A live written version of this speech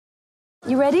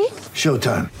You ready?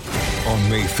 Showtime. On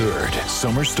May 3rd,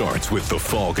 summer starts with The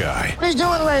Fall Guy. Let's do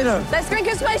it later. Let's drink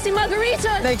a spicy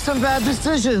margarita. Make some bad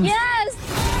decisions. Yes!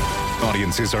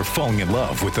 Audiences are falling in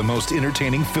love with the most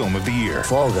entertaining film of the year.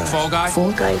 Fall Guy. Fall Guy?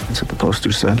 Fall Guy. That's what the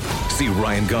poster said. See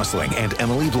Ryan Gosling and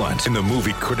Emily Blunt in the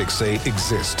movie critics say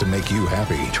exists to make you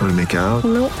happy. Trying to make it out?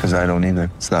 Nope. Because I don't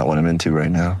either. It's not what I'm into right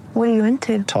now. What are you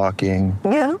into? Talking.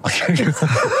 Yeah.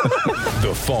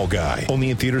 The Fall Guy.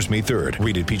 Only in theaters May 3rd.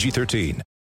 Rated PG-13.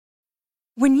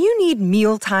 When you need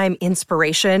mealtime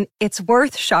inspiration, it's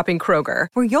worth shopping Kroger,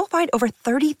 where you'll find over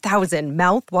 30,000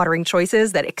 mouth-watering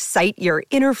choices that excite your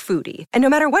inner foodie. And no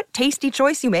matter what tasty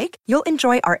choice you make, you'll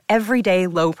enjoy our everyday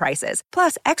low prices,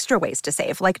 plus extra ways to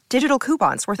save, like digital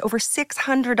coupons worth over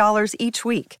 $600 each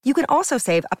week. You can also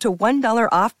save up to $1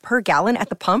 off per gallon at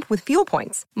the pump with fuel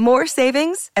points. More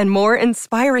savings and more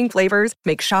inspiring flavors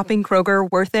make shopping Kroger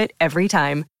worth it every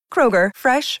time. Kroger,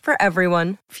 fresh for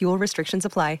everyone. Fuel restrictions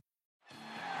apply.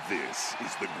 This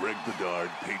is the Greg Bedard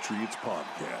Patriots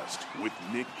Podcast with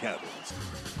Nick Cattles.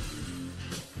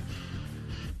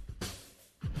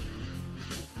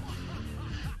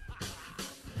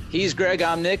 He's Greg,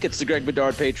 I'm Nick. It's the Greg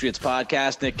Bedard Patriots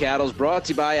Podcast. Nick Cattles, brought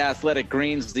to you by Athletic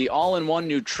Greens, the all-in-one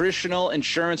nutritional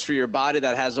insurance for your body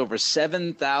that has over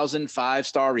 7,000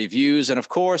 five-star reviews. And, of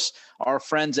course, our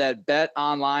friends at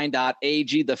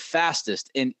betonline.ag, the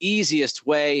fastest and easiest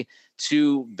way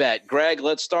to bet. Greg,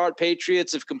 let's start.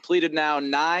 Patriots have completed now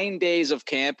 9 days of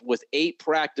camp with 8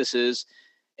 practices,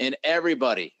 and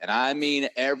everybody, and I mean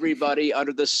everybody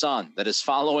under the sun that is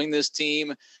following this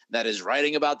team, that is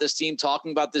writing about this team, talking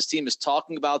about this team, is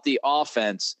talking about the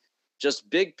offense. Just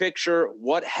big picture,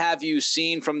 what have you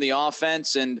seen from the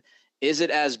offense, and is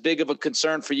it as big of a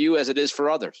concern for you as it is for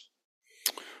others?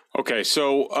 Okay,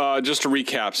 so just to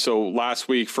recap, so last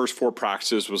week, first 4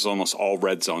 practices was almost all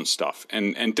red zone stuff.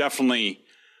 And definitely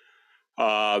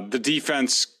the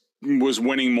defense was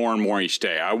winning more and more each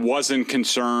day. I wasn't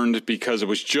concerned because it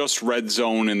was just red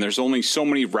zone, and there's only so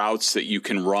many routes that you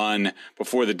can run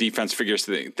before the defense figures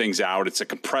things out. It's a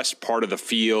compressed part of the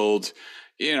field.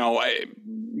 You know,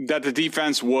 that the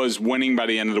defense was winning by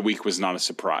the end of the week was not a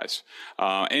surprise.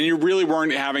 And you really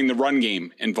weren't having the run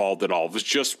game involved at all. It was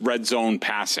just red zone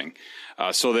passing.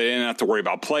 So they didn't have to worry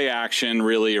about play action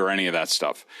really or any of that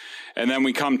stuff. And then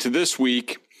we come to this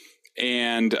week,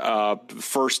 and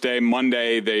first day,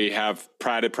 Monday, they have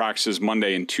padded practices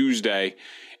Monday and Tuesday.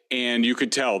 And you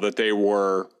could tell that they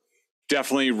were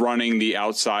definitely running the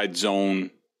outside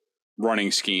zone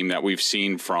running scheme that we've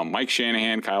seen from Mike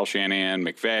Shanahan, Kyle Shanahan,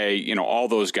 McVay, you know, all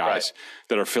those guys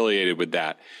that are affiliated with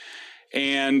that.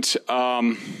 And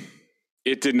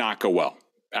it did not go well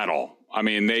at all. I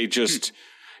mean, they just,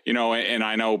 you know, and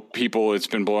I know people, it's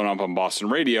been blown up on Boston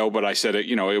radio, but I said it,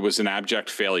 you know, it was an abject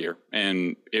failure.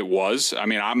 And it was. I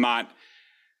mean,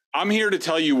 I'm here to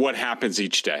tell you what happens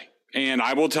each day. And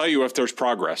I will tell you if there's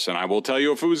progress, and I will tell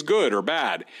you if it was good or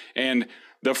bad. And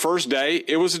the first day,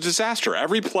 it was a disaster.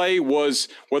 Every play was,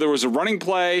 whether it was a running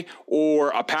play or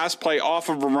a pass play off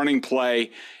of a running play,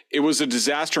 it was a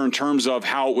disaster in terms of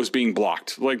how it was being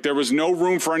blocked. Like, there was no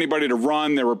room for anybody to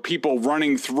run. There were people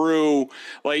running through.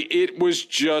 Like, it was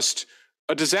just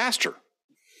a disaster.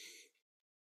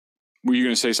 Were you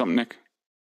going to say something, Nick?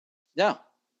 No.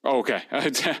 Oh, okay.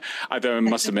 I thought it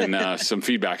must have been some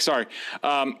feedback. Sorry.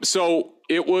 So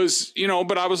it was, you know,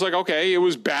 but I was like, okay, it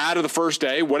was bad of the first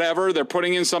day, whatever. They're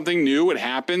putting in something new. It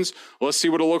happens. Let's see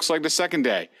what it looks like the second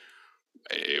day.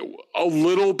 A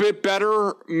little bit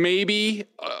better, maybe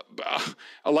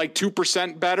like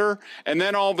 2% better. And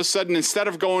then all of a sudden, instead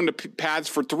of going to pads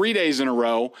for 3 days in a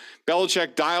row,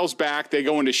 Belichick dials back. They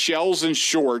go into shells and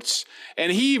shorts.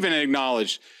 And he even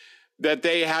acknowledged that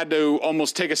they had to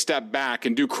almost take a step back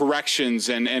and do corrections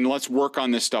and let's work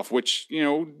on this stuff, which, you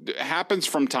know, happens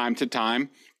from time to time.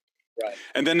 Right.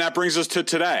 And then that brings us to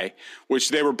today, which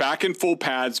they were back in full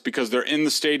pads because they're in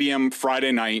the stadium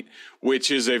Friday night,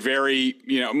 which is a very,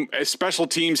 you know, special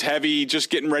teams heavy, just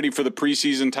getting ready for the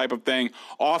preseason type of thing.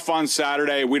 Off on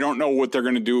Saturday. We don't know what they're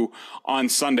going to do on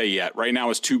Sunday yet. Right now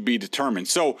is to be determined.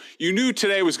 So you knew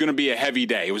today was going to be a heavy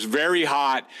day. It was very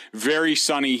hot, very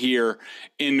sunny here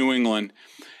in New England.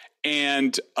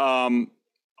 And,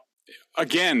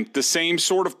 again, the same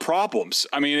sort of problems.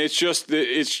 I mean, it's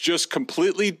just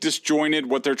completely disjointed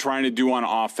what they're trying to do on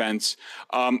offense.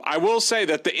 I will say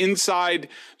that the inside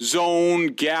zone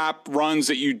gap runs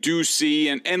that you do see,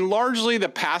 and largely the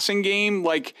passing game,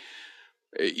 like,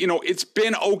 you know, it's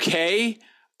been okay.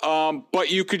 But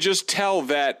you could just tell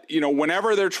that, you know,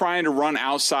 whenever they're trying to run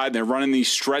outside, they're running these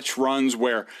stretch runs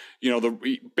where, you know,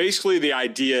 basically the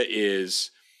idea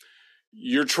is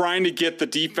you're trying to get the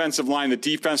defensive line, the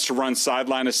defense to run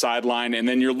sideline to sideline, and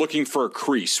then you're looking for a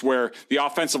crease where the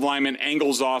offensive lineman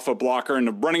angles off a blocker and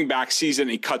the running back sees it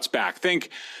and he cuts back. Think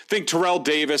Terrell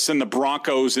Davis and the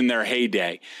Broncos in their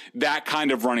heyday, that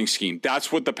kind of running scheme.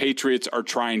 That's what the Patriots are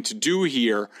trying to do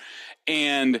here,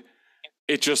 and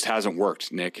it just hasn't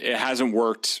worked, Nick. It hasn't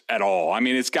worked at all. I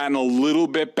mean, it's gotten a little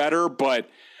bit better, but,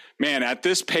 man, at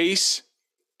this pace,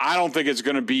 I don't think it's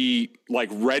going to be like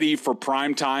ready for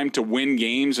prime time to win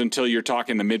games until you're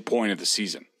talking the midpoint of the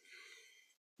season.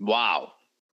 Wow.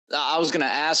 I was going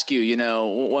to ask you,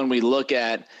 when we look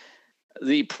at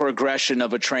the progression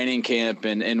of a training camp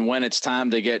and when it's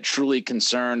time to get truly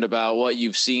concerned about what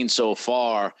you've seen so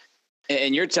far,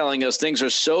 and you're telling us things are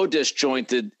so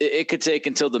disjointed, it could take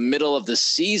until the middle of the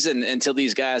season until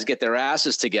these guys get their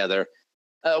asses together.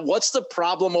 What's the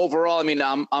problem overall? I mean,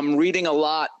 I'm reading a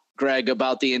lot, Greg,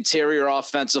 about the interior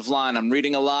offensive line. I'm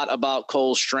reading a lot about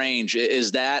Cole Strange.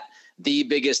 Is that the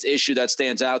biggest issue that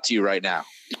stands out to you right now?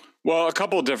 Well, a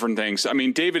couple of different things. I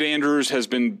mean, David Andrews has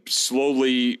been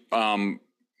slowly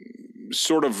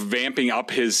sort of vamping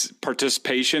up his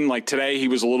participation. Like today, he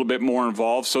was a little bit more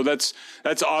involved. So that's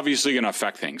obviously going to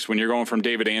affect things when you're going from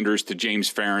David Andrews to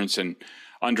James Ferentz and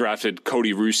undrafted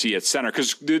Cody Russi at center.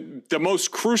 Because the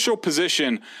most crucial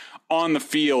position on the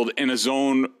field in a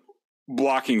zone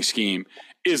blocking scheme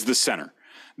is the center.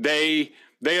 They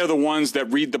are the ones that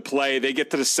read the play. They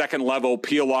get to the second level,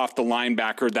 peel off the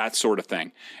linebacker, that sort of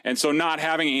thing. And so not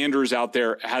having Andrews out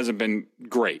there hasn't been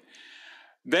great.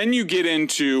 Then you get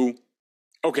into,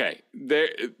 okay,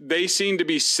 they seem to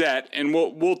be set, and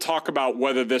we'll talk about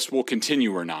whether this will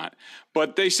continue or not,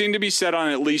 but they seem to be set on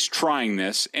at least trying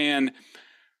this. And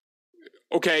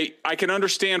okay, I can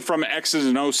understand from an X's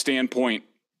and O's standpoint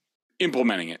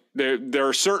implementing it. There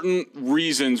are certain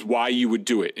reasons why you would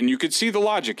do it, and you could see the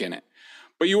logic in it.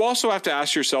 But you also have to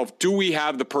ask yourself, do we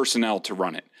have the personnel to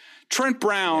run it? Trent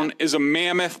Brown is a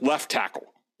mammoth left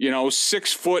tackle,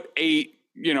 6'8",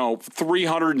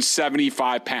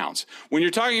 375 pounds. When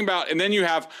you're talking about, and then you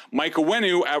have Mike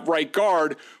Onwenu at right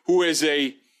guard, who is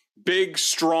a big,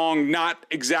 strong, not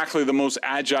exactly the most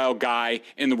agile guy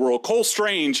in the world. Cole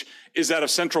Strange is out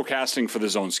of central casting for the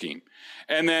zone scheme.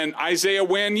 And then Isaiah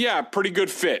Wynn, pretty good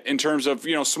fit in terms of,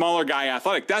 smaller guy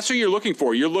athletic. That's what you're looking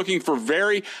for. You're looking for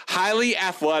very highly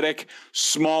athletic,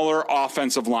 smaller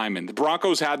offensive linemen. The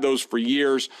Broncos had those for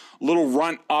years, little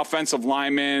runt offensive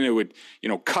linemen who would,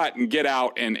 cut and get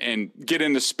out and get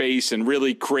into space and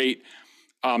really create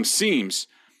seams.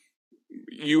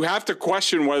 You have to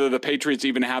question whether the Patriots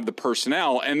even have the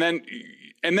personnel. And then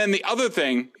the other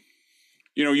thing,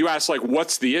 you ask, like,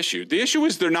 what's the issue? The issue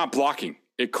is they're not blocking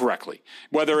it correctly,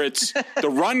 whether it's the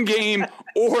run game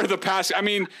or the pass. I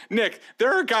mean, Nick,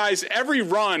 there are guys, every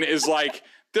run is like,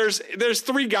 there's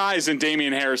three guys in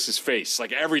Damian Harris's face,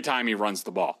 like every time he runs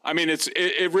the ball. I mean,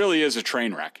 it really is a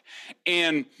train wreck.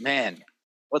 And man,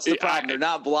 what's the problem? They're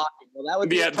not blocking. Well, that would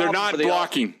be they're not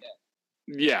blocking.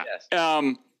 Yeah.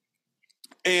 Yes.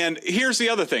 And here's the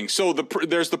other thing. So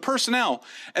there's the personnel.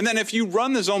 And then if you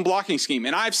run the zone blocking scheme,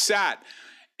 and I've sat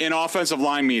in offensive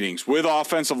line meetings with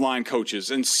offensive line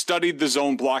coaches and studied the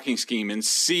zone blocking scheme and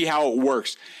see how it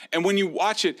works. And when you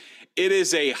watch it, it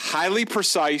is a highly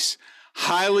precise,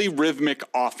 highly rhythmic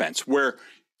offense where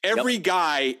every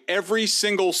guy, every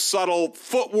single subtle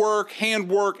footwork,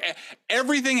 handwork,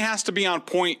 everything has to be on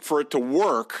point for it to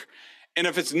work. And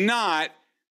if it's not,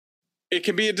 it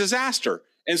can be a disaster.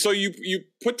 And so you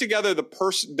put together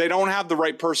they don't have the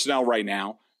right personnel right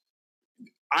now.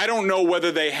 I don't know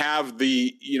whether they have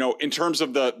the, in terms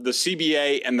of the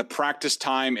CBA and the practice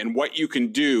time and what you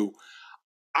can do,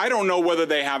 I don't know whether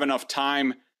they have enough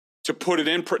time to put it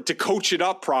in, to coach it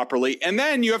up properly. And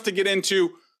then you have to get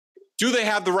into, do they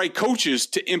have the right coaches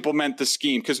to implement the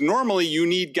scheme? Because normally you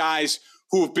need guys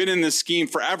who have been in this scheme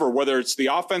forever, whether it's the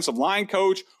offensive line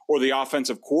coach or the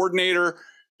offensive coordinator.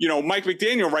 Mike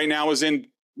McDaniel right now is in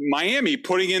Miami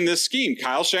putting in this scheme,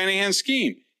 Kyle Shanahan's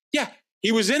scheme. Yeah.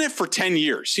 He was in it for 10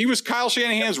 years. He was Kyle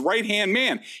Shanahan's right-hand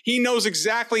man. He knows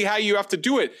exactly how you have to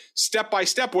do it step by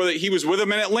step, whether he was with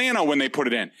him in Atlanta when they put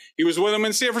it in. He was with him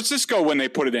in San Francisco when they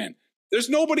put it in. There's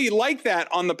nobody like that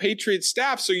on the Patriots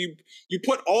staff. So you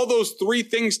put all those three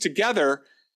things together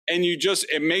and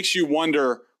it makes you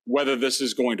wonder whether this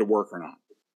is going to work or not.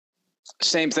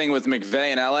 Same thing with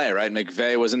McVay in LA, right?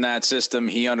 McVay was in that system.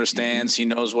 He understands, he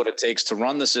knows what it takes to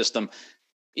run the system.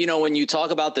 When you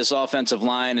talk about this offensive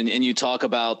line and you talk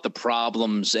about the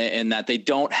problems and that they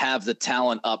don't have the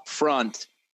talent up front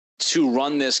to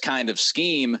run this kind of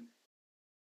scheme,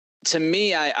 to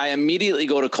me, I immediately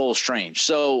go to Cole Strange.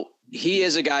 So he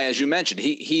is a guy, as you mentioned,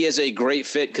 he is a great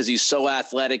fit because he's so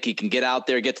athletic. He can get out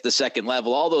there, get to the second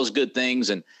level, all those good things.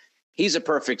 And he's a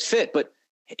perfect fit. But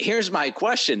here's my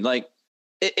question. Like,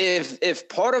 if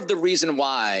part of the reason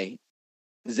why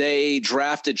they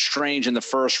drafted Strange in the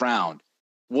first round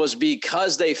was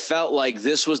because they felt like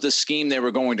this was the scheme they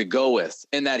were going to go with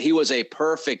and that he was a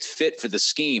perfect fit for the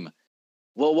scheme.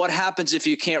 Well, what happens if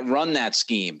you can't run that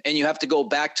scheme and you have to go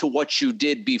back to what you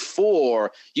did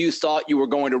before you thought you were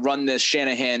going to run this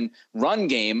Shanahan run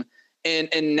game? And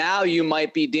now you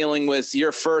might be dealing with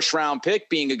your first round pick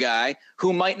being a guy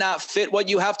who might not fit what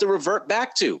you have to revert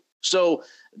back to. So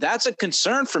that's a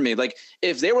concern for me. Like,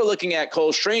 if they were looking at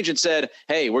Cole Strange and said,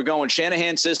 hey, we're going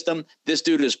Shanahan system. This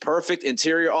dude is perfect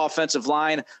interior offensive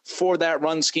line for that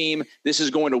run scheme. This is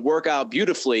going to work out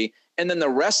beautifully. And then the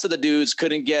rest of the dudes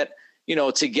couldn't get,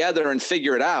 together and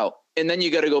figure it out. And then you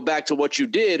got to go back to what you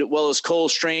did. Well, is Cole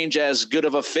Strange as good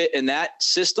of a fit in that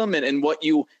system and what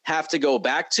you have to go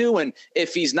back to? And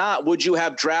if he's not, would you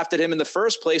have drafted him in the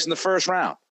first place in the first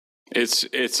round?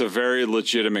 It's a very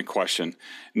legitimate question,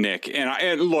 Nick.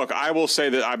 And look, I will say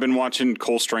that I've been watching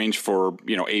Cole Strange for,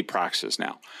 8 practices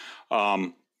now.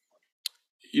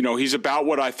 He's about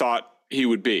what I thought he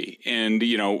would be, and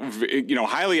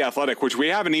highly athletic, which we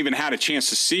haven't even had a chance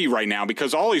to see right now,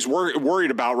 because all he's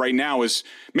worried about right now is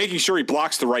making sure he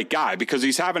blocks the right guy, because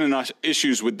he's having enough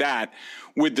issues with that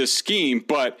with the scheme.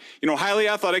 But highly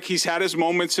athletic, he's had his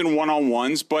moments in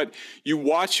one-on-ones, but you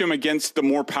watch him against the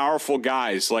more powerful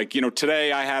guys. Like,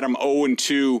 today I had him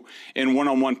 0-2 in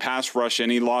one-on-one pass rush, and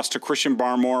he lost to Christian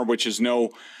Barmore, which is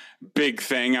no big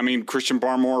thing. I mean, Christian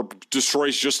Barmore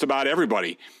destroys just about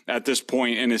everybody at this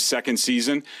point in his second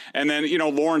season. And then,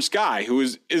 Lawrence Guy, who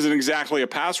isn't exactly a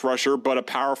pass rusher, but a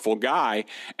powerful guy.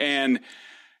 And,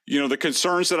 the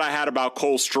concerns that I had about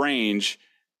Cole Strange,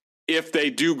 if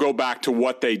they do go back to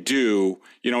what they do,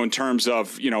 in terms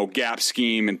of, gap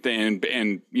scheme and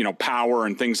power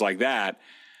and things like that,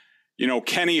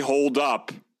 can he hold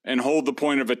up and hold the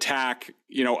point of attack,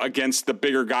 against the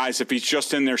bigger guys if he's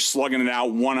just in there slugging it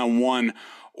out one-on-one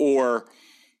or,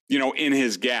 in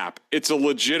his gap? It's a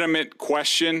legitimate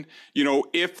question.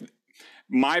 If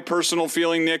my personal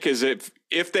feeling, Nick, is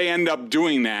if they end up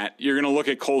doing that, you're going to look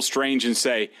at Cole Strange and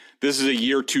say, this is a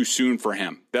year too soon for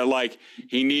him. That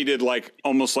he needed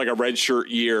almost like a redshirt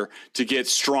year to get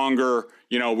stronger.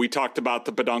 We talked about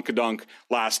the badunkadunk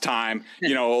last time, a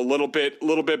little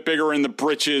bit bigger in the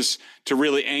britches to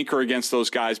really anchor against those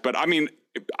guys. But I mean,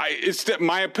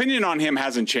 my opinion on him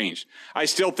hasn't changed. I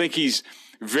still think he's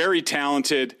very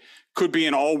talented, could be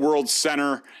an all-world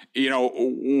center,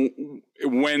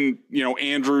 when,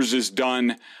 Andrews is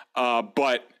done.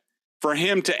 But for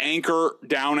him to anchor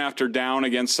down after down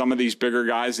against some of these bigger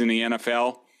guys in the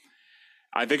NFL,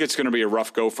 I think it's going to be a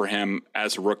rough go for him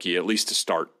as a rookie, at least to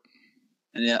start.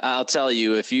 And I'll tell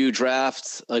you, if you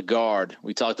draft a guard,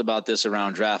 we talked about this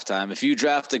around draft time. If you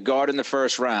draft a guard in the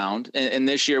first round, and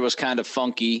this year was kind of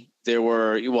funky, there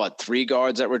were, 3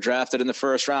 guards that were drafted in the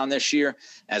first round this year,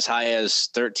 as high as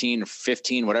 13 or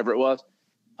 15, whatever it was.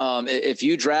 If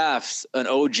you draft an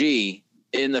OG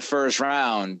in the first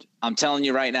round, I'm telling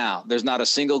you right now, there's not a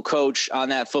single coach on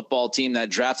that football team that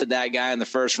drafted that guy in the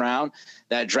first round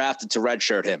that drafted to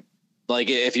redshirt him. Like,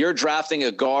 if you're drafting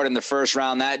a guard in the first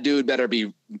round, that dude better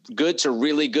be good to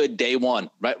really good day one,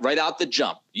 right out the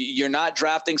jump. You're not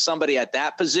drafting somebody at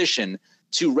that position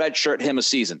to redshirt him a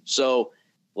season. So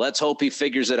let's hope he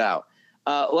figures it out.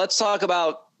 Let's talk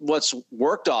about what's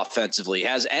worked offensively.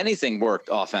 Has anything worked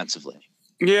offensively?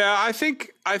 Yeah, I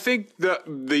think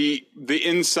the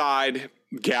inside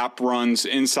gap runs,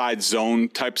 inside zone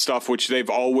type stuff, which they've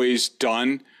always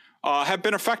done, have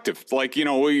been effective. Like,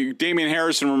 Damian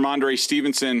Harris and Ramondre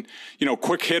Stevenson,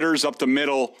 quick hitters up the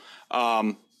middle,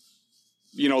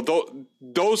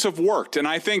 those have worked. And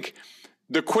I think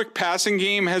the quick passing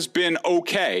game has been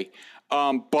okay.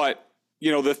 But,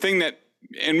 the thing that,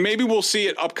 and maybe we'll see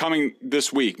it upcoming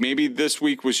this week. Maybe this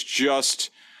week was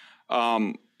just,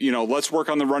 let's work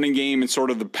on the running game and sort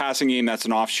of the passing game. That's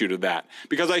an offshoot of that.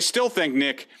 Because I still think,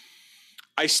 Nick,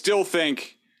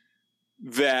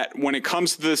 that when it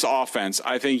comes to this offense,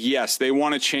 I think, yes, they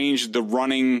want to change the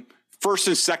running first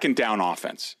and second down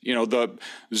offense, the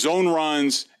zone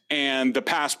runs and the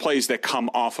pass plays that come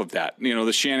off of that,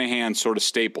 the Shanahan sort of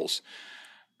staples.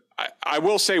 I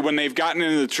will say, when they've gotten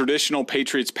into the traditional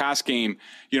Patriots pass game,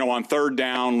 on third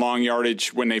down, long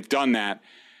yardage, when they've done that,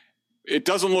 it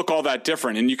doesn't look all that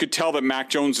different. And you could tell that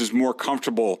Mac Jones is more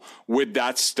comfortable with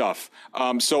that stuff.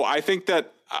 So I think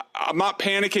that I'm not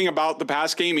panicking about the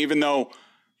pass game, even though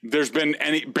there's been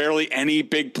barely any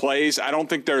big plays. I don't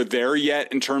think they're there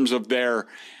yet in terms of their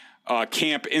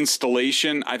camp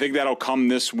installation. I think that'll come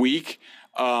this week.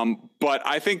 But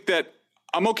I think that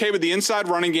I'm okay with the inside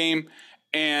running game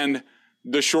and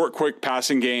the short, quick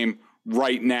passing game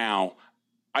right now.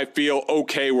 I feel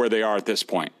okay where they are at this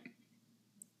point.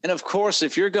 And of course,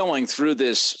 if you're going through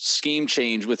this scheme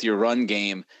change with your run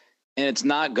game and it's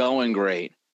not going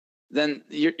great, then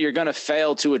you're going to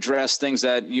fail to address things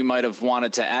that you might have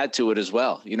wanted to add to it as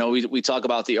well. You know, we talk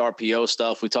about the RPO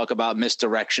stuff. We talk about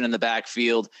misdirection in the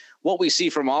backfield. What we see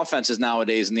from offenses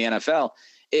nowadays in the NFL,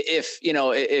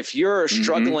 if you're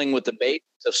struggling with the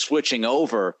basics of switching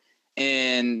over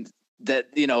and that,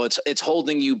 it's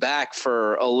holding you back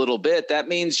for a little bit, that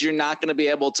means you're not going to be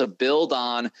able to build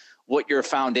on what your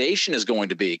foundation is going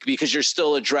to be because you're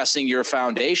still addressing your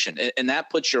foundation. And that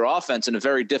puts your offense in a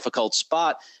very difficult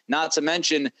spot, not to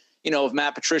mention, if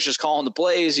Matt Patricia's calling the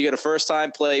plays, you get a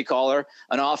first-time play caller,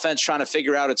 an offense trying to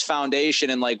figure out its foundation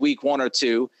in like week 1 or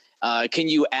 2. Can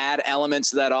you add elements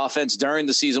to that offense during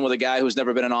the season with a guy who's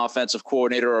never been an offensive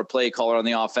coordinator or a play caller on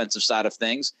the offensive side of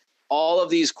things? All of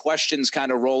these questions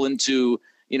kind of roll into,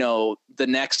 the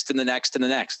next and the next and the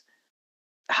next.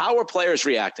 How are players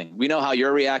reacting? We know how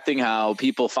you're reacting, how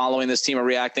people following this team are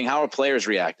reacting. How are players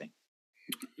reacting?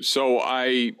 So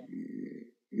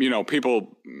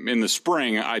people in the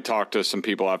spring, I talked to some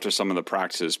people after some of the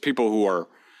practices, people who are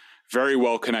very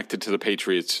well connected to the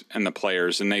Patriots and the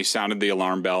players, and they sounded the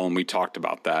alarm bell, and we talked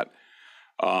about that.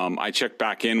 I checked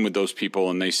back in with those people,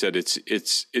 and they said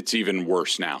it's even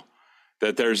worse now.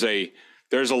 That I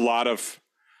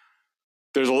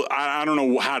don't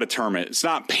know how to term it. It's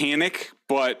not panic,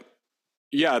 but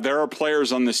yeah, there are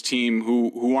players on this team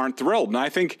who aren't thrilled. And I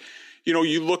think,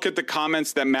 you look at the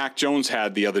comments that Mac Jones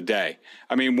had the other day.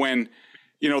 I mean, when,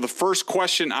 the first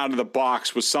question out of the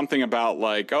box was something about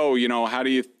like, oh, how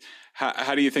do you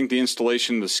think the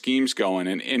installation of the scheme's going?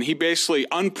 And he basically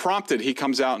unprompted, he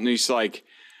comes out and he's like,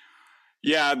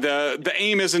 yeah, the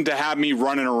aim isn't to have me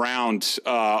running around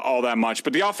all that much,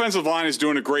 but the offensive line is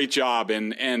doing a great job.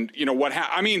 And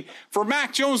for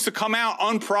Mac Jones to come out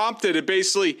unprompted and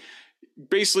basically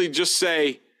just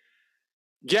say,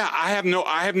 yeah, I have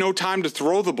no time to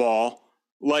throw the ball.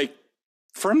 Like,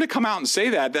 for him to come out and say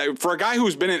that for a guy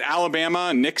who's been at Alabama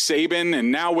and Nick Saban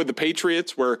and now with the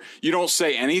Patriots where you don't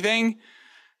say anything,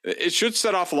 it should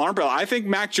set off alarm bell. I think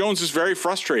Mac Jones is very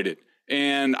frustrated.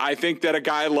 And I think that a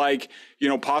guy like,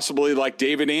 possibly like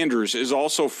David Andrews is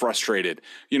also frustrated,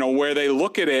 where they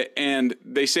look at it and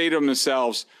they say to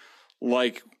themselves,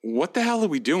 like, what the hell are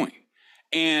we doing?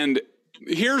 And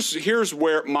here's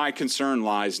where my concern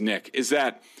lies, Nick, is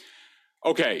that,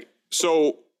 okay,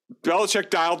 so Belichick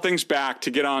dialed things back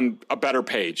to get on a better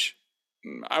page.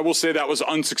 I will say that was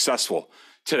unsuccessful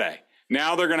today.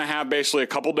 Now they're going to have basically a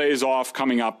couple days off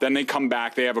coming up. Then they come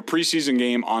back. They have a preseason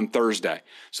game on Thursday.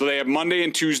 So they have Monday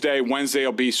and Tuesday. Wednesday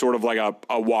will be sort of like a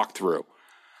walkthrough.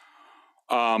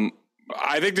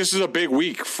 I think this is a big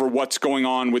week for what's going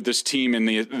on with this team and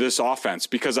this offense,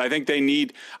 because I think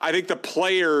the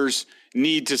players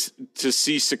need to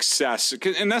see success.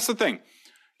 And that's the thing.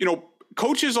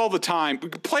 Coaches all the time,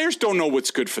 players don't know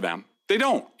what's good for them. They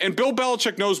don't. And Bill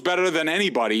Belichick knows better than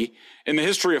anybody in the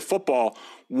history of football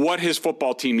what his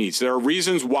football team needs. There are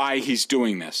reasons why he's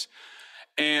doing this.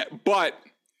 And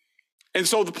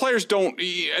so the players don't,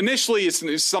 initially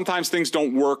sometimes things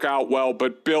don't work out well,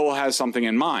 but Bill has something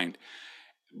in mind.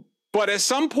 But at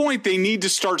some point they need to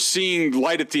start seeing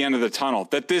light at the end of the tunnel,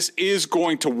 that this is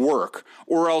going to work,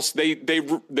 or else they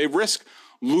risk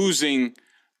losing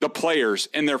the players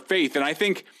and their faith. And I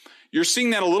think you're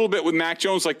seeing that a little bit with Mac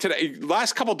Jones. Like today,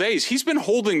 last couple of days, he's been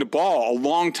holding the ball a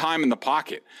long time in the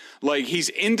pocket. Like he's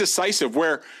indecisive,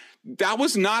 where that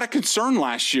was not a concern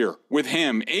last year with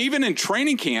him. Even in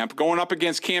training camp, going up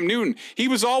against Cam Newton, he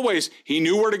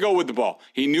knew where to go with the ball.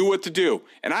 He knew what to do.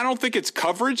 And I don't think it's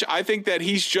coverage. I think that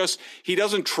he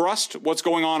doesn't trust what's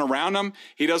going on around him.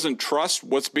 He doesn't trust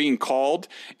what's being called.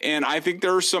 And I think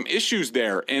there are some issues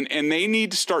there. And they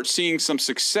need to start seeing some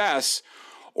success,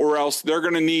 or else they're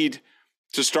going to need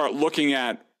to start looking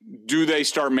at, do they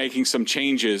start making some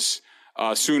changes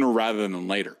sooner rather than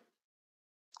later?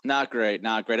 Not great.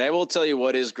 I will tell you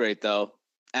what is great, though.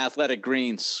 Athletic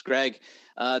Greens. Greg,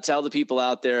 tell the people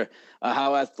out there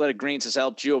how Athletic Greens has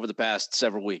helped you over the past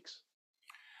several weeks.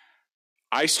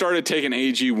 I started taking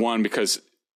AG1 because,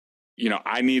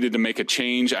 I needed to make a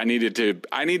change. I needed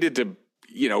to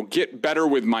get better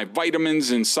with my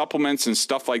vitamins and supplements and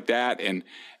stuff like that. And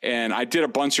I did a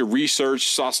bunch of research,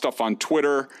 saw stuff on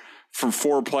Twitter from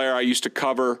Forward Player I used to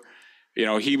cover.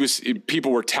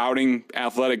 People were touting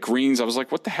Athletic Greens. I was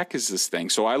like, what the heck is this thing?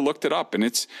 So I looked it up, and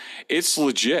it's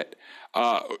legit.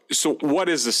 So what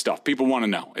is this stuff? People want to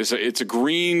know. It's a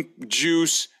green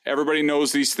juice. Everybody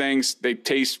knows these things. They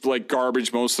taste like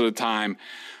garbage most of the time.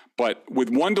 But with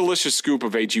one delicious scoop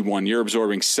of AG1, you're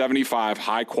absorbing 75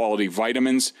 high-quality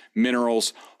vitamins,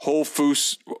 minerals, whole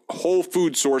food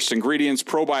sourced ingredients,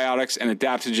 probiotics, and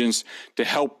adaptogens to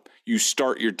help you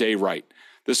start your day right.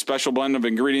 This special blend of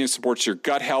ingredients supports your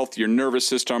gut health, your nervous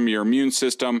system, your immune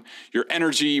system, your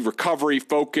energy, recovery,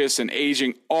 focus, and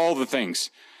aging, all the things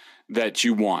that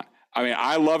you want. I mean,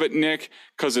 I love it, Nick,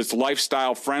 because it's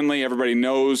lifestyle friendly. Everybody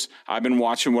knows I've been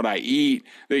watching what I eat.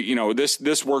 You know,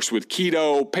 this works with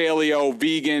keto, paleo,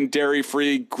 vegan,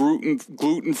 dairy-free,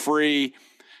 gluten-free.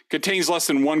 Contains less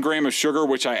than 1 gram of sugar,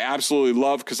 which I absolutely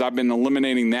love because I've been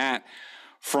eliminating that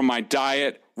from my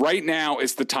diet. Right now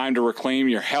is the time to reclaim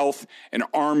your health and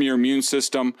arm your immune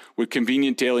system with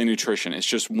convenient daily nutrition. It's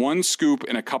just 1 scoop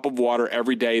in a cup of water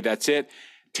every day. That's it.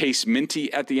 Tastes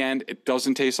minty at the end. It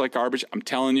doesn't taste like garbage. I'm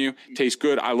telling you, it tastes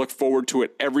good. I look forward to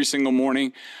it every single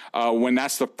morning. When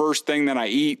that's the first thing that I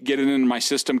eat, get it into my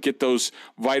system, get those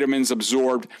vitamins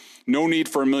absorbed. No need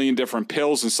for a million different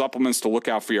pills and supplements to look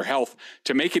out for your health.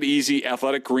 To make it easy,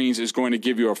 Athletic Greens is going to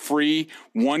give you a free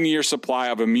 1-year supply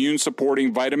of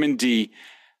immune-supporting vitamin D.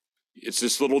 It's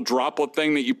this little droplet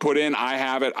thing that you put in. I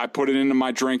have it. I put it into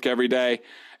my drink every day.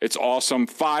 It's awesome.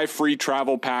 5 free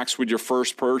travel packs with your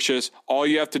first purchase. All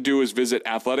you have to do is visit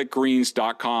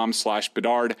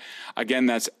athleticgreens.com/Bedard. Again,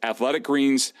 that's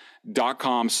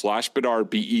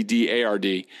athleticgreens.com/Bedard,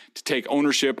 BEDARD, to take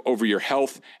ownership over your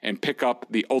health and pick up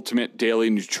the ultimate daily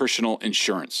nutritional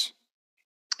insurance.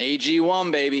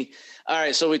 AG1, baby. All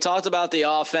right, so we talked about the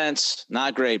offense.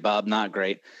 Not great, Bob, not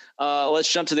great.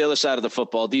 Let's jump to the other side of the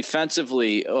football.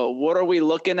 Defensively, what are we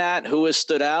looking at? Who has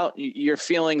stood out? Your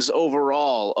feelings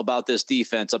overall about this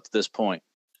defense up to this point?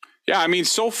 Yeah, I mean,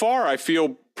 so far I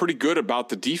feel pretty good about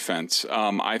the defense.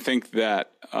 I think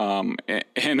that,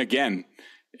 and again,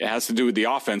 it has to do with the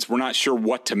offense. We're not sure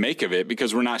what to make of it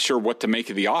because we're not sure what to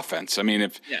make of the offense. I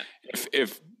mean,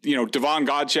 if you know, Davon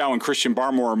Godchaux and Christian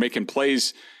Barmore are making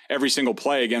plays every single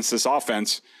play against this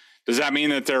offense, does that mean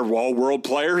that they're all world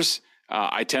players?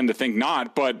 I tend to think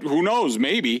not, but who knows,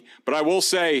 maybe. But I will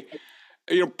say,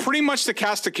 you know, pretty much the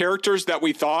cast of characters that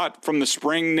we thought from the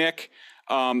spring, Nick,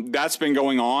 that's been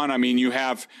going on. I mean, you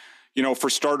have, you know, for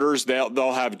starters,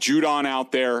 they'll have Judon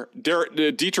out there.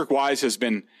 Dietrich Wise has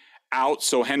been out,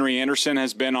 so Henry Anderson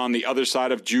has been on the other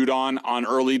side of Judon on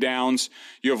early downs.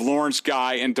 You have Lawrence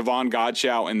Guy and Davon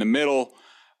Godchaux in the middle.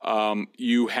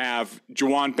 You have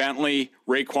Juwan Bentley,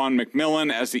 Raekwon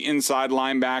McMillan as the inside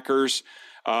linebackers.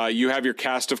 You have your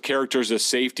cast of characters as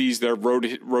safeties. They're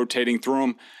rotating through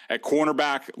them. At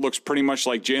cornerback, looks pretty much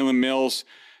like Jalen Mills,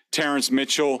 Terrence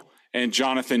Mitchell, and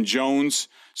Jonathan Jones.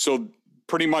 So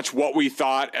pretty much what we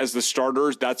thought as the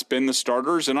starters, that's been the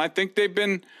starters. And I think they've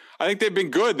been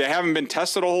good. They haven't been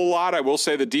tested a whole lot. I will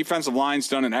say the defensive line's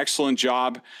done an excellent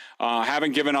job.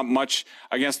 Haven't given up much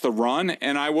against the run.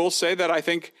 And I will say that I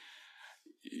think,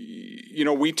 you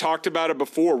know, we talked about it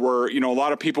before where, you know, a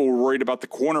lot of people were worried about the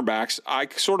cornerbacks. I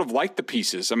sort of like the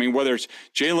pieces. I mean, whether it's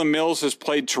Jalen Mills has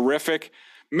played terrific.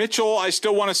 Mitchell, I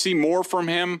still want to see more from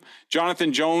him.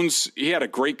 Jonathan Jones, he had a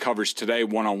great coverage today,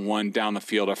 one-on-one down the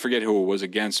field. I forget who it was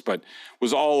against, but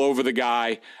was all over the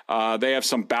guy. They have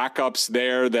some backups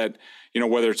there that, you know,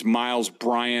 whether it's Miles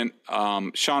Bryant,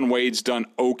 Sean Wade's done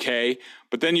okay.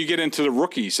 But then you get into the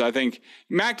rookies. I think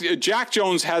Jack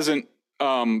Jones hasn't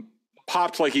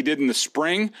popped like he did in the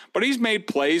spring, but he's made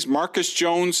plays. Marcus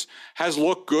Jones has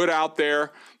looked good out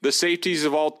there. The safeties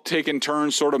have all taken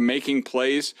turns sort of making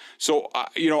plays. So,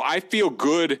 you know, I feel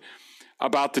good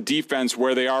about the defense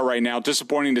where they are right now.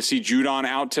 Disappointing to see Judon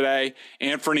out today.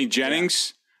 Anthony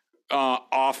Jennings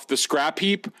off the scrap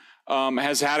heap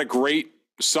has had a great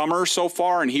summer so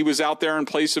far, and he was out there in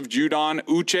place of Judon.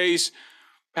 Uche's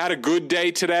had a good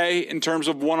day today in terms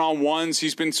of one-on-ones.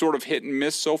 He's been sort of hit and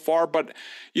miss so far. But,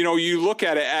 you know, you look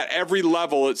at it at every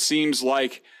level, it seems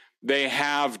like they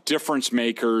have difference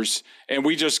makers, and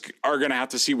we just are going to have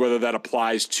to see whether that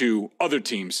applies to other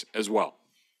teams as well.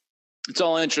 It's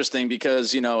all interesting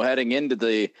because, you know, heading into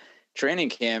the training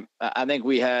camp, I think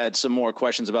we had some more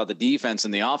questions about the defense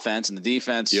and the offense, and the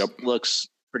defense looks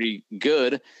pretty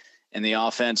good, and the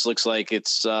offense looks like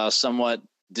it's somewhat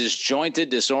disjointed,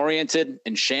 disoriented,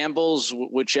 in shambles,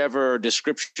 whichever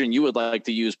description you would like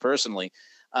to use personally.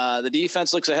 The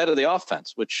defense looks ahead of the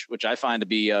offense, which I find to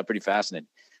be pretty fascinating.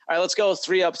 All right, let's go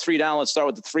 3 up, 3 down. Let's start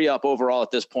with the 3 up overall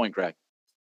at this point, Greg.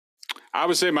 I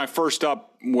would say my first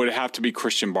up would have to be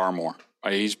Christian Barmore.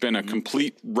 He's been a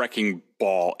complete wrecking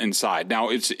ball inside. Now,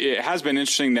 it has been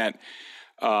interesting that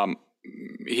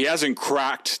he hasn't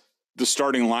cracked the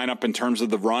starting lineup in terms of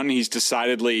the run. He's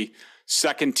decidedly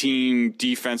second team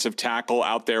defensive tackle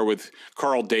out there with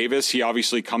Carl Davis. He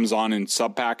obviously comes on in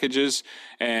sub packages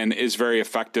and is very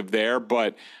effective there,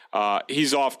 but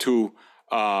he's off to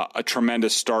a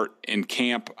tremendous start in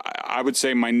camp. I would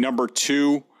say my number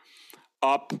 2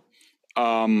 up,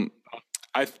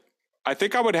 I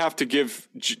think I would have to give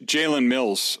Jalen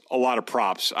Mills a lot of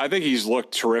props. I think he's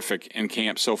looked terrific in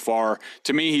camp so far.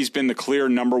 To me, he's been the clear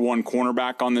number 1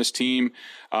 cornerback on this team.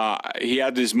 He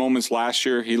had his moments last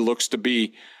year. He looks to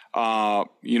be,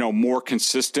 more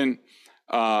consistent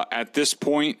at this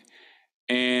point.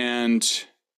 And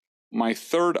my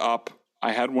third up,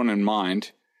 I had one in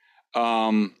mind.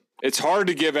 It's hard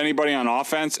to give anybody on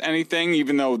offense anything,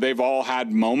 even though they've all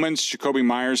had moments. Jacoby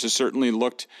Myers has certainly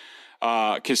looked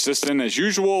consistent as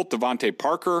usual. Devontae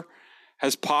Parker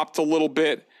has popped a little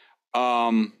bit.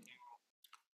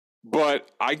 But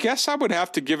I guess I would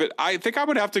have to give it. I think I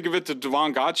would have to give it to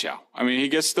Davon Godchaux. I mean, he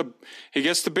gets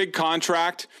the big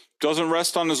contract, doesn't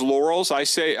rest on his laurels. I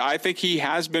think he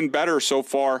has been better so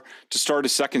far to start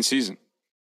his second season.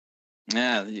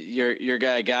 Yeah, your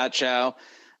guy Godchaux.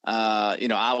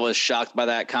 I was shocked by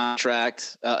that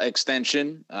contract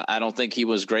extension. I don't think he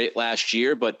was great last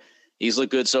year, but he's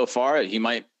looked good so far. He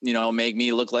might, make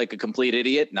me look like a complete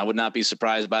idiot, and I would not be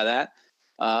surprised by that.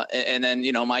 And then,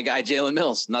 my guy, Jalen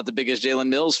Mills, not the biggest Jalen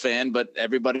Mills fan, but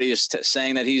everybody is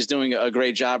saying that he's doing a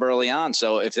great job early on.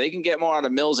 So if they can get more out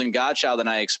of Mills and Godchaux than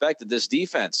I expected, this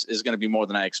defense is going to be more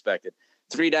than I expected.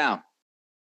 3 down.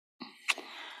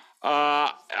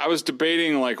 I was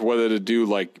debating whether to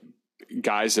do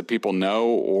guys that people know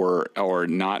or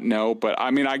not know, but I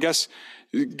mean, I guess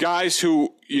guys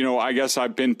who, I guess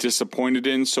I've been disappointed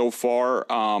in so far.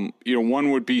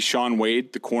 One would be Shaun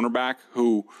Wade, the cornerback,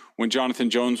 who, when Jonathan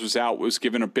Jones was out, was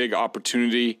given a big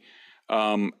opportunity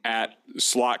at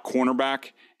slot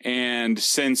cornerback. And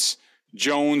since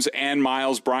Jones and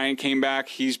Miles Bryant came back,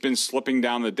 he's been slipping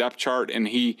down the depth chart. And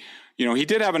he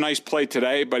did have a nice play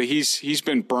today, but he's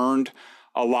been burned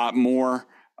a lot more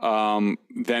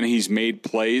than he's made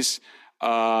plays.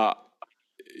 I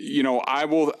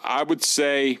would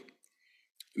say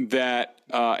that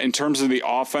in terms of the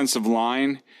offensive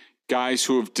line, guys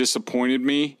who have disappointed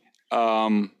me,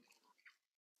 Cody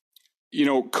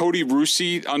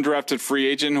Rusi, undrafted free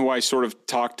agent, who I sort of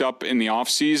talked up in the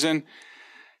offseason,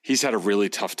 he's had a really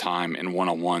tough time in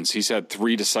one-on-ones. He's had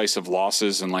 3 decisive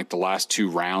losses in the last 2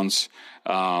 rounds.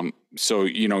 So,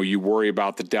 you worry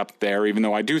about the depth there, even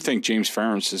though I do think James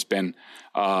Ferentz has been,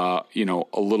 a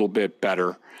little bit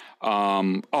better.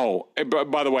 But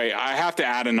by the way, I have to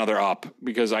add another up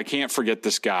because I can't forget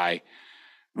this guy.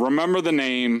 Remember the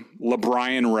name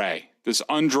LeBrian Ray, this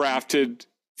undrafted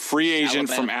free agent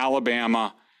from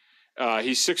Alabama.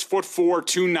 He's 6'4",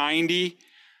 290.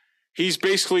 He's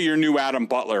basically your new Adam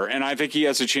Butler, and I think he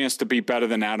has a chance to be better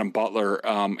than Adam Butler.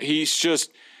 He's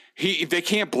just they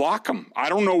can't block him. I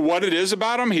don't know what it is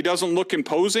about him. He doesn't look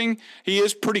imposing. He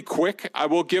is pretty quick. I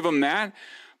will give him that.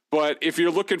 But if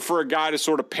you're looking for a guy to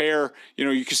sort of pair,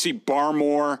 you can see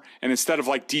Barmore, and instead of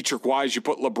Dietrich Wise, you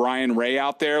put LeBrian Ray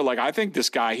out there. I think this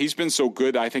guy, he's been so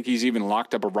good. I think he's even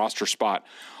locked up a roster spot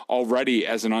already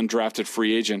as an undrafted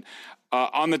free agent.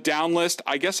 On the down list,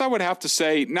 I guess I would have to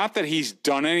say, not that he's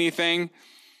done anything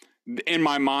in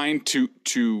my mind to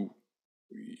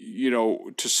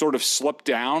sort of slip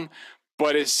down,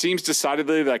 but it seems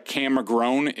decidedly that Cam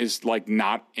McGrone is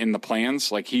not in the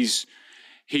plans.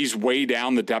 He's way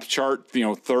down the depth chart,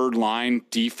 third line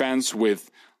defense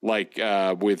with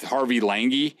Harvey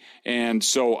Lange. And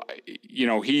so,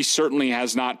 he certainly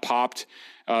has not popped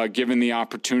given the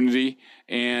opportunity.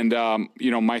 And,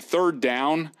 my third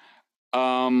down,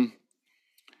 I'm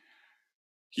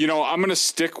going to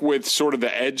stick with sort of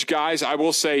the edge guys. I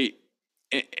will say,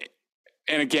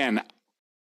 and again,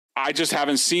 I just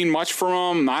haven't seen much from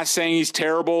him. I'm not saying he's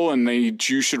terrible and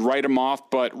you should write him off,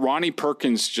 but Ronnie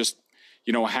Perkins just,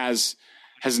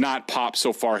 has not popped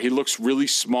so far. He looks really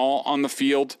small on the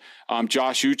field.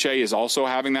 Josh Uche is also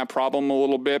having that problem a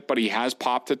little bit, but he has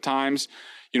popped at times.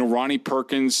 Ronnie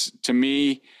Perkins, to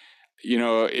me,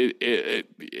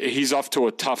 he's off to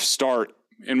a tough start.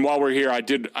 And while we're here, I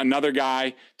did another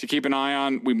guy to keep an eye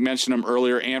on. We mentioned him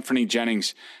earlier. Anthony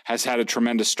Jennings has had a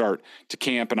tremendous start to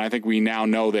camp, and I think we now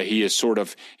know that he is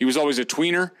he was always a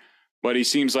tweener, but he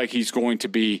seems like he's going to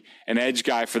be an edge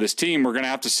guy for this team. We're going to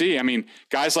have to see. I mean,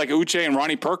 guys like Uche and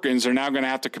Ronnie Perkins are now going to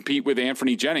have to compete with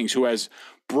Anthony Jennings, who has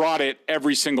brought it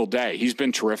every single day. He's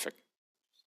been terrific.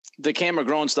 The Cam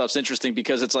McGrone stuff's interesting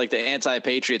because it's the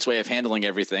anti-Patriots way of handling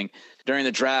everything. During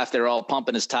the draft, they're all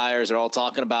pumping his tires. They're all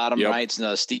talking about him, right?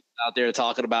 Steve's out there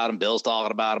talking about him. Bill's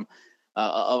talking about him.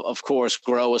 Of course,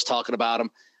 Groh was talking about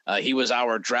him. He was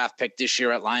our draft pick this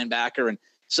year at linebacker. And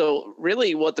so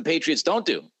really what the Patriots don't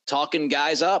do, talking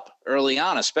guys up early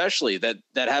on, especially that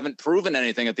haven't proven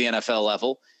anything at the NFL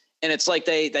level. And it's like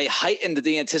they heightened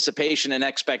the anticipation and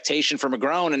expectation for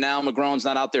McGrone, and now McGrone's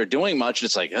not out there doing much.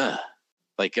 It's like,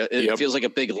 it feels like a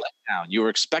big letdown. You were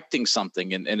expecting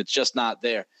something, and it's just not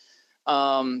there.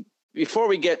 Before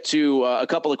we get to a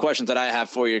couple of questions that I have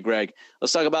for you, Greg,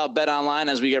 let's talk about BetOnline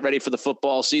as we get ready for the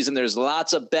football season. There's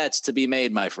lots of bets to be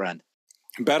made, my friend.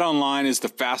 BetOnline is the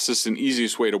fastest and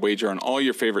easiest way to wager on all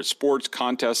your favorite sports,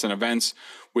 contests, and events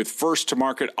with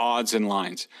first-to-market odds and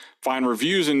lines. Find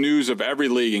reviews and news of every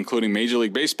league, including Major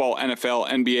League Baseball, NFL,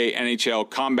 NBA, NHL,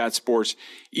 combat sports,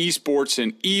 esports,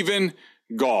 and even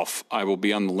golf. I will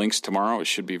be on the links tomorrow. It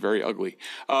should be very ugly.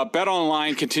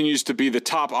 BetOnline continues to be the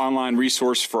top online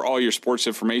resource for all your sports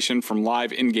information, from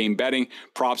live in-game betting,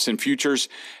 props, and futures.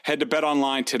 Head to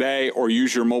BetOnline today or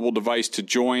use your mobile device to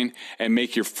join and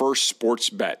make your first sports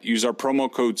bet. Use our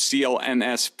promo code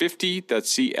CLNS50,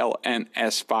 that's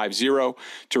CLNS50,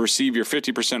 to receive your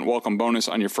 50% welcome bonus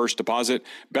on your first deposit.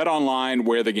 BetOnline,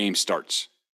 where the game starts.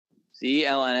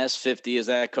 CLNS50 is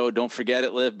that code. Don't forget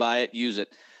it, live by it, use it.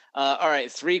 All right,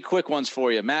 3 quick ones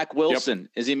for you. Mack Wilson,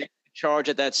 Is he making a charge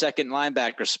at that second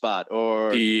linebacker spot?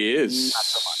 Or he is. Not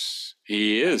so much?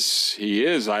 He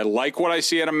is. I like what I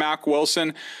see out of Mack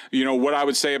Wilson. You know, what I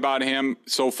would say about him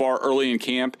so far early in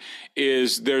camp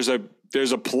is there's a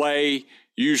play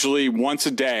usually once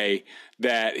a day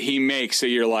that he makes that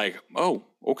you're like, oh,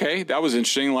 okay, that was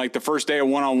interesting. Like the first day of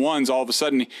one-on-ones, all of a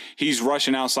sudden he's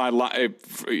rushing outside.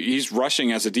 He's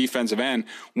rushing as a defensive end,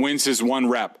 wins his 1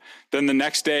 rep. Then the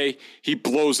next day he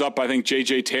blows up, I think,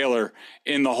 J.J. Taylor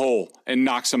in the hole and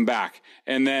knocks him back.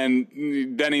 And then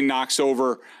he knocks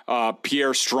over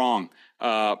Pierre Strong,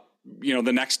 the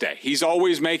next day. He's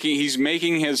always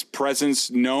making his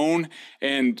presence known.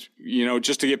 And,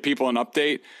 just to give people an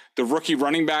update, the rookie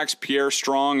running backs, Pierre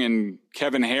Strong and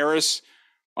Kevin Harris,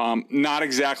 not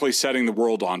exactly setting the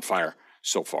world on fire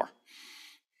so far.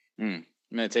 Going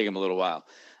to take him a little while.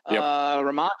 Yep.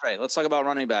 Ramondre, let's talk about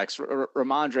running backs.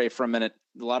 Ramondre for a minute.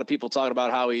 A lot of people talking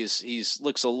about how he's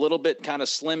looks a little bit kind of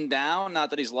slimmed down. Not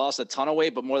that he's lost a ton of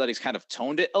weight, but more that he's kind of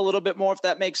toned it a little bit more, if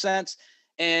that makes sense.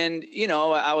 And,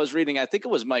 I was reading, I think it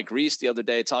was Mike Reese the other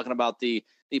day talking about the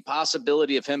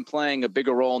possibility of him playing a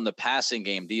bigger role in the passing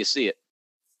game. Do you see it?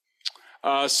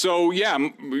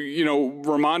 Ramondre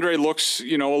looks, a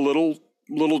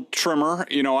little trimmer.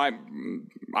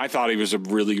 I thought he was a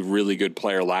really, really good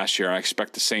player last year. I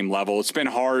expect the same level. It's been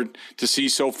hard to see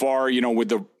so far, with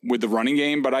the running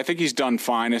game, but I think he's done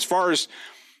fine. As far as,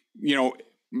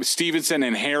 Stevenson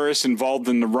and Harris involved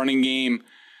in the running game,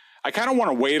 I kind of want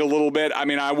to wait a little bit. I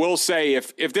mean, I will say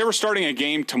if they were starting a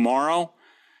game tomorrow,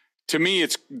 to me,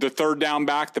 it's the third down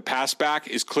back, the pass back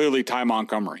is clearly Ty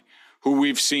Montgomery, who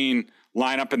we've seen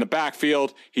line up in the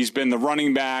backfield. He's been the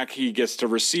running back. He gets to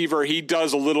receiver. He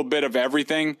does a little bit of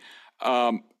everything.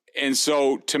 And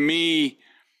so to me,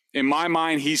 in my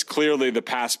mind, he's clearly the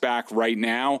pass back right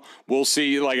now. We'll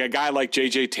see, like a guy like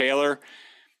J.J. Taylor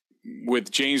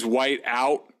with James White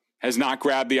out has not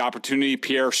grabbed the opportunity.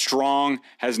 Pierre Strong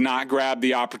has not grabbed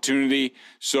the opportunity.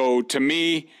 So to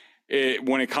me,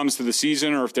 when it comes to the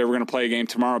season, or if they were going to play a game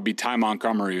tomorrow, it'd be Ty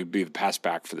Montgomery who would be the pass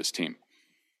back for this team.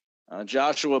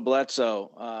 Joshua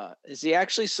Bledsoe, is he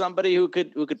actually somebody who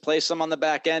could play some on the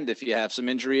back end if you have some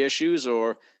injury issues?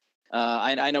 Or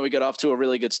I know we got off to a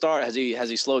really good start. Has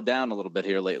he slowed down a little bit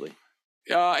here lately?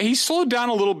 He's slowed down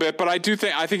a little bit, but I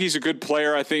think he's a good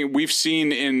player. I think we've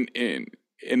seen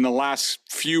in the last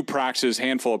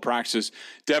handful of practices,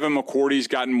 Devin McCourty's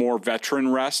gotten more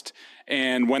veteran rest.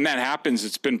 And when that happens,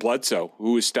 it's been Bledsoe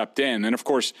who has stepped in. And of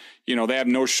course, they have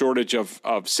no shortage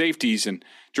of safeties, and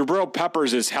Jabril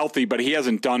Peppers is healthy, but he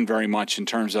hasn't done very much in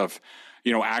terms of,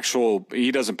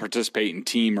 he doesn't participate in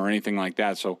team or anything like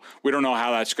that. So we don't know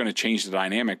how that's going to change the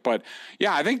dynamic. But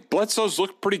yeah, I think Bledsoe's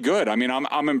looked pretty good. I mean,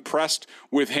 I'm impressed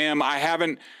with him.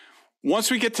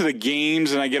 Once we get to the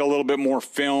games and I get a little bit more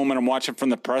film and I'm watching from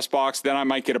the press box, then I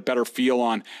might get a better feel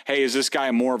on, hey, is this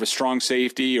guy more of a strong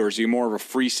safety or is he more of a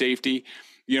free safety?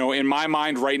 In my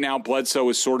mind right now, Bledsoe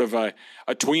is sort of a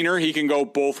tweener. He can go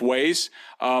both ways.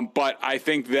 But I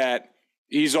think that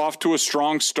he's off to a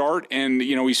strong start and,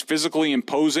 he's physically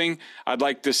imposing. I'd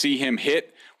like to see him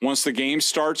hit once the game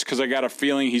starts because I got a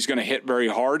feeling he's going to hit very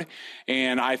hard.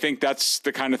 And I think that's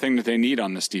the kind of thing that they need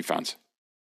on this defense.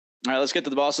 All right, let's get to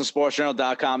the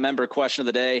BostonSportsJournal.com member question of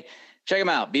the day. Check them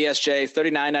out. BSJ,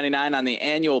 $39.99 on the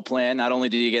annual plan. Not only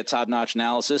do you get top-notch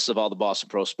analysis of all the Boston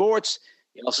Pro sports,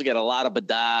 you also get a lot of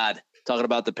Badad talking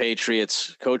about the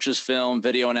Patriots, coaches' film,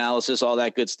 video analysis, all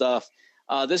that good stuff.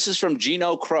 This is from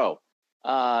Gino Crow.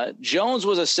 Jones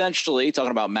was essentially,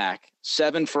 talking about Mac,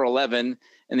 7 for 11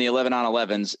 in the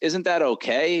 11-on-11s. Isn't that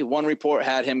okay? One report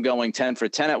had him going 10 for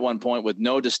 10 at one point with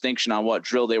no distinction on what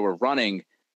drill they were running.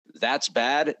 That's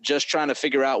bad. Just trying to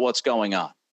figure out what's going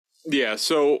on. Yeah.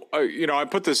 So, I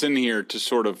put this in here to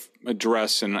sort of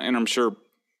address, and I'm sure,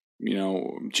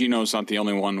 Gino's not the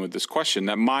only one with this question,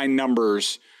 that my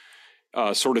numbers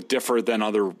sort of differ than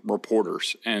other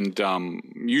reporters. And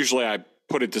usually I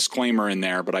put a disclaimer in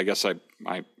there, but I guess I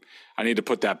need to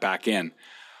put that back in.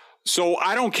 So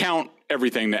I don't count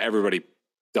everything that everybody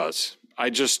does. I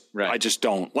just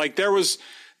don't. Like there was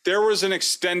an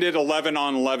extended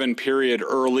 11-on-11 period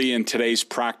early in today's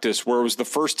practice where it was the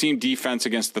first team defense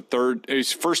against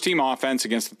first team offense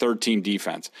against the third team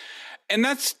defense. And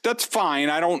that's fine.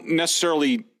 I don't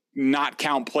necessarily not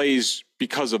count plays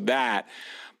because of that,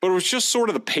 but it was just sort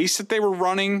of the pace that they were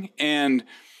running and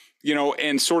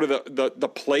sort of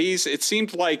the plays. It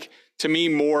seemed like to me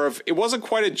it wasn't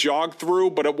quite a jog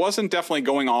through, but it wasn't definitely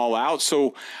going all out.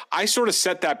 So I sort of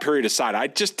set that period aside. I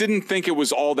just didn't think it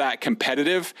was all that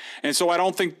competitive. And so I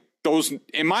don't think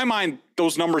in my mind,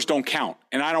 those numbers don't count.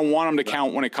 And I don't want them to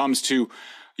count when it comes to,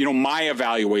 my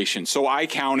evaluation. So I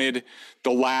counted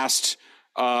the last,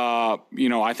 I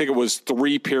think it was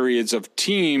 3 periods of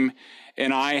team.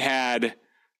 And I had,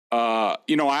 I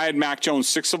had Mac Jones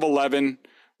 6 of 11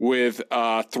 with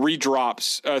 3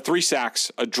 drops, 3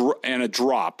 sacks, and a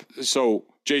drop. So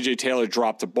J.J. Taylor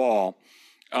dropped the ball.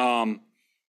 And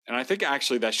I think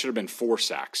actually that should have been 4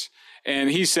 sacks.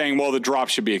 And he's saying, well, the drop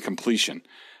should be a completion.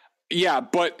 Yeah,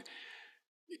 but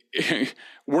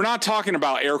we're not talking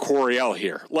about Air Coryell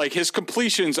here. Like his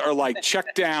completions are like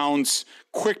check downs,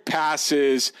 quick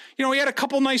passes. He had a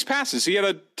couple nice passes. He had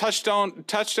a touchdown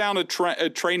to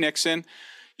Trey Nixon,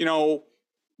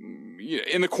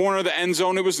 in the corner of the end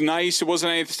zone. It was nice. It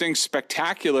wasn't anything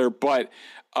spectacular, but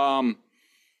no,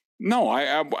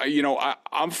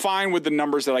 I'm fine with the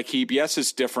numbers that I keep. Yes,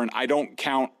 it's different. I don't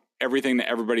count everything that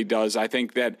everybody does. I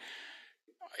think that,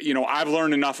 I've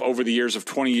learned enough over the years of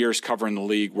 20 years covering the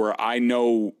league where I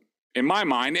know in my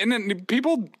mind, and then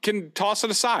people can toss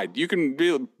it aside. You can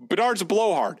be, Bedard's a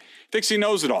blowhard. He thinks he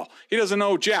knows it all. He doesn't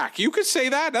know Jack. You could say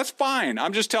that. That's fine.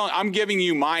 I'm giving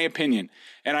you my opinion.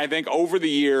 And I think over the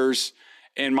years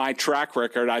in my track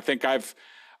record, I think I've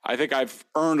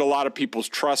earned a lot of people's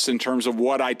trust in terms of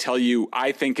what I tell you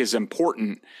I think is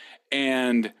important.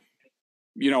 And,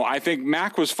 I think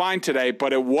Mac was fine today,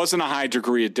 but it wasn't a high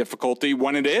degree of difficulty.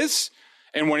 When it is,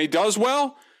 and when he does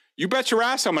well, you bet your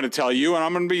ass I'm going to tell you, and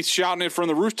I'm going to be shouting it from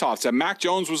the rooftops, that Mac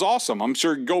Jones was awesome. I'm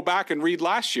sure go back and read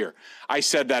last year. I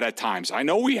said that at times. I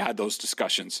know we had those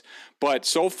discussions. But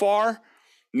so far,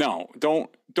 no, don't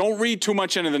read too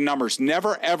much into the numbers.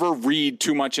 Never, ever read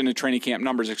too much into training camp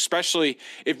numbers, especially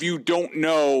if you don't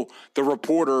know the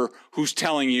reporter who's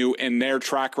telling you and their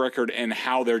track record and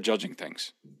how they're judging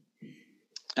things.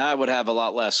 I would have a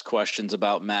lot less questions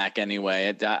about Mac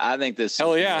anyway. I think this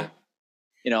hell yeah.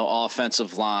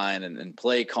 Offensive line and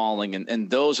play calling. And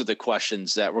those are the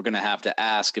questions that we're going to have to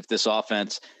ask if this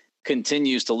offense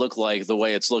continues to look like the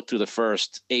way it's looked through the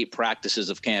first 8 practices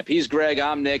of camp. He's Greg.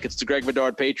 I'm Nick. It's the Greg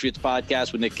Bedard Patriots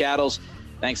podcast with Nick Cattles.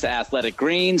 Thanks to Athletic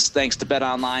Greens. Thanks to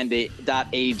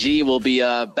betonline.ag. We'll be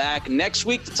back next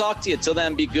week to talk to you. Till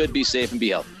then, be good, be safe, and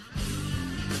be healthy.